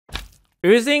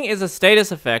Oozing is a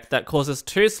status effect that causes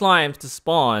 2 slimes to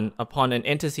spawn upon an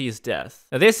entity's death.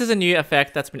 Now this is a new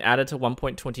effect that's been added to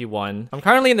 1.21. I'm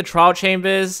currently in the trial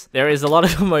chambers. There is a lot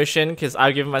of emotion because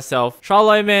I've given myself Trial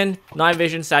Omen, Night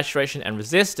Vision, Saturation, and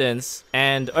Resistance.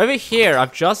 And over here,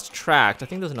 I've just tracked, I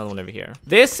think there's another one over here.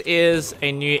 This is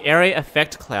a new area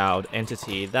effect cloud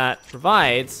entity that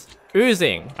provides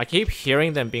oozing. I keep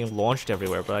hearing them being launched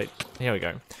everywhere, but here we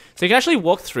go. So you can actually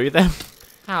walk through them.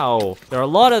 How? There are a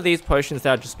lot of these potions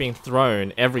that are just being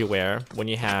thrown everywhere when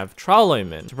you have Trial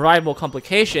Omen to provide more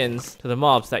complications to the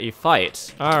mobs that you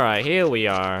fight. Alright, here we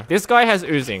are. This guy has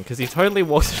oozing because he totally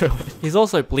walks through it. He's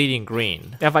also bleeding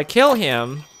green. Now if I kill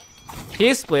him,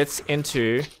 he splits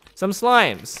into some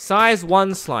slimes, size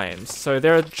 1 slimes. So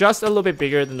they're just a little bit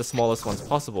bigger than the smallest ones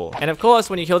possible. And of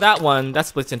course, when you kill that one, that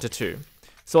splits into 2.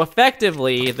 So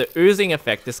effectively, the oozing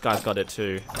effect, this guy's got it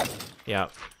too. Yeah.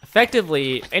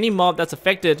 Effectively, any mob that's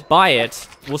affected by it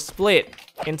will split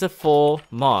into 4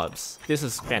 mobs. This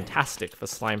is fantastic for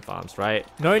slime farms, right?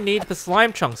 No need for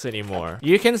slime chunks anymore.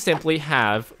 You can simply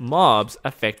have mobs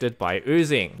affected by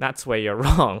oozing. That's where you're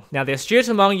wrong. Now, the astute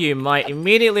among you might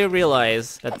immediately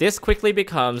realize that this quickly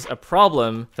becomes a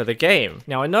problem for the game.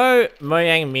 Now, I know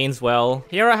Mojang means well.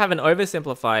 Here I have an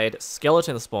oversimplified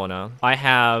skeleton spawner. I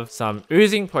have some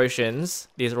oozing potions.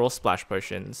 These are all splash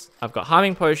potions. I've got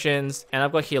harming potions, and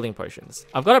I've got healing potions.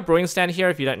 I've got a brewing stand here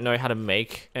if you don't know how to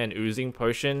make an oozing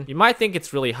potion. You might think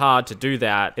it's really hard to do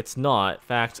that. It's not. In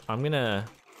fact, I'm gonna...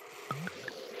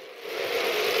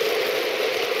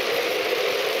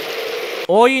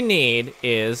 All you need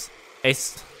is a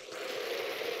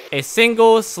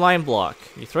single slime block.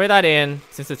 You throw that in,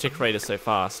 since the tick rate is so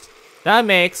fast. That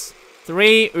makes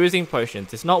 3 oozing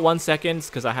potions. It's not 1 second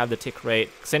because I have the tick rate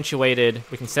accentuated.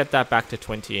 We can set that back to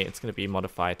 20. It's going to be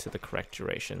modified to the correct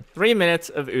duration. 3 minutes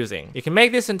of oozing. You can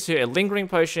make this into a lingering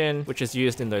potion, which is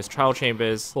used in those trial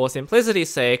chambers. For simplicity's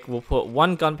sake, we'll put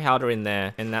 1 gunpowder in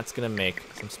there, and that's going to make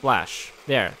some splash.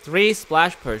 There, 3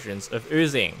 splash potions of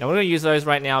oozing. Now we're going to use those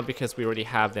right now because we already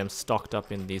have them stocked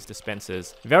up in these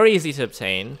dispensers. Very easy to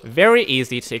obtain, very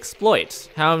easy to exploit.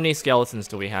 How many skeletons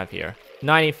do we have here?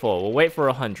 94. We'll wait for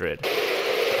 100.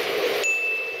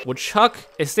 We'll chuck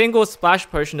a single splash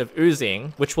potion of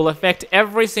oozing, which will affect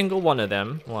every single one of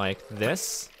them, like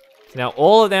this. So now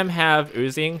all of them have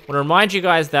oozing. I want to remind you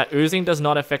guys that oozing does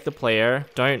not affect the player.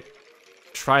 Don't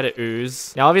try to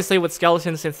ooze. Now obviously with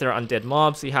skeletons, since they're undead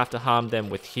mobs, you have to harm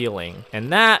them with healing.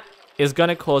 And that is going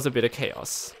to cause a bit of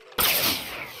chaos.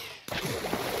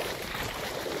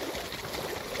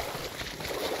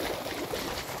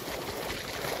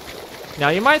 Now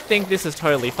you might think this is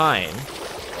totally fine.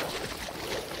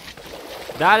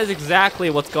 That is exactly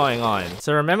what's going on.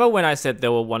 So remember when I said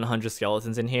there were 100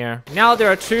 skeletons in here? Now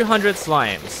there are 200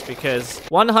 slimes, because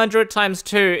 100 times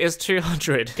 2 is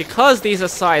 200. Because these are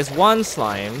size 1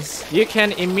 slimes, you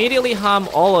can immediately harm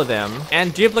all of them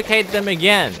and duplicate them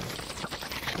again.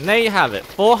 And there you have it,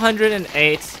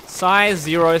 408 size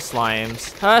 0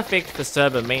 slimes, perfect for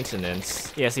server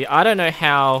maintenance. Yeah, see, I don't know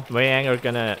how Mojang are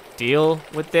gonna deal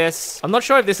with this. I'm not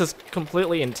sure if this is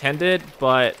completely intended,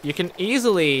 but you can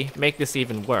easily make this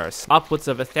even worse. Upwards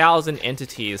of 1,000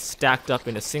 entities stacked up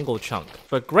in a single chunk.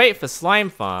 But great for slime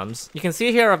farms. You can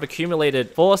see here I've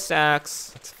accumulated 4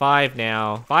 stacks. It's 5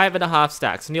 now. 5.5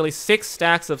 stacks. Nearly 6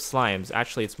 stacks of slimes.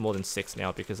 Actually, it's more than 6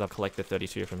 now because I've collected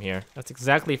 32 from here. That's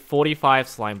exactly 45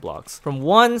 slime blocks. From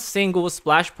 1 single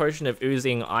splash potion of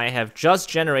oozing, I have just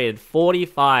generated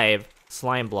 45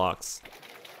 slime blocks.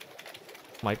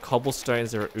 My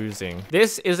cobblestones are oozing.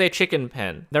 This is a chicken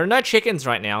pen. There are no chickens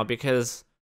right now because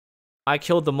I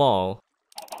killed them all.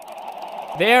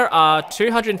 There are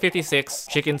 256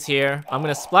 chickens here. I'm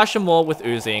gonna splash them all with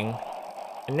oozing.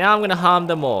 And now I'm gonna harm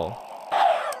them all.